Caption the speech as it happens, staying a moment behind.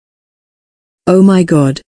Oh my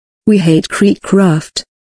god. We hate KreekCraft.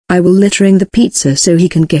 I will littering the pizza so he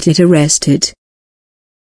can get it arrested.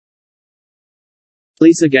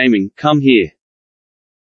 Lisa Gaming, come here.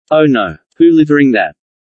 Oh no, who littering that?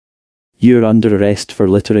 You're under arrest for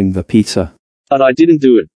littering the pizza. But I didn't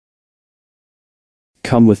do it.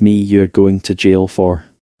 Come with me, you're going to jail for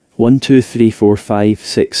 1 2 3 4 5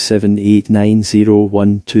 6 7 8 9 0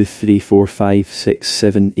 1 2 3 4 5 6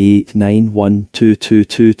 7 8 9 1 2 2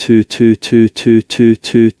 2 2 2 2 2 2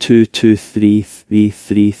 2 2 2 3 3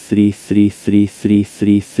 3 3 3 3 3 3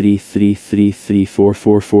 3 3 3 3 4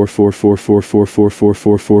 4 4 4 4 4 4 4 4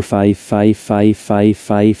 4 4 5 5 5 5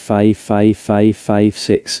 5 5 5 5 5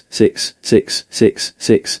 6 6 6 6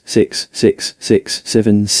 6 6 6 6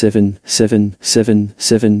 7 7 7 7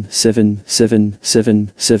 7 7 7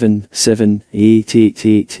 7 7 7 8 8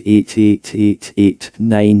 8 8 8 8 8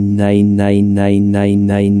 9 9 9 9 9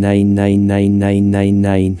 9 9 9 9 9 9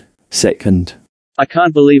 9 second. I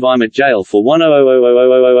can't believe I'm at jail for 1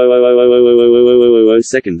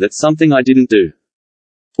 second. That's something I didn't do.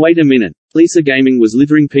 Wait a minute. Lisa Gaming was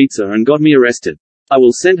littering pizza and got me arrested. I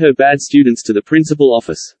will send her bad students to the principal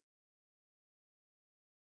office.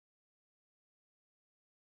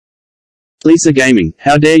 Lisa Gaming,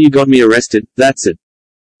 how dare you got me arrested, that's it.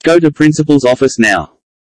 Go to principal's office now.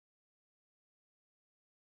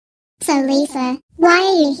 So Lisa, why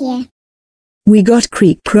are you here? We got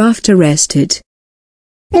KreekCraft arrested.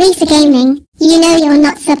 Lisa Gaming, you know you're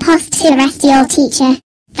not supposed to arrest your teacher.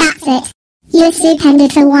 That's it. You're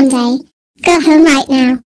suspended for 1 day. Go home right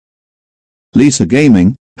now. Lisa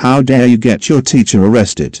Gaming, how dare you get your teacher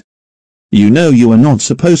arrested? You know you are not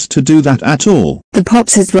supposed to do that at all. The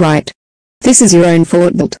Pops is right. This is your own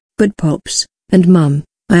fault. But Pops, and Mum,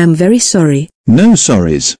 I am very sorry. No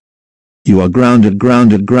sorries. You are grounded for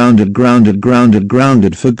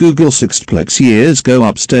Google 6+ years. Go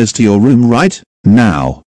upstairs to your room right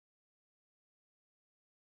now.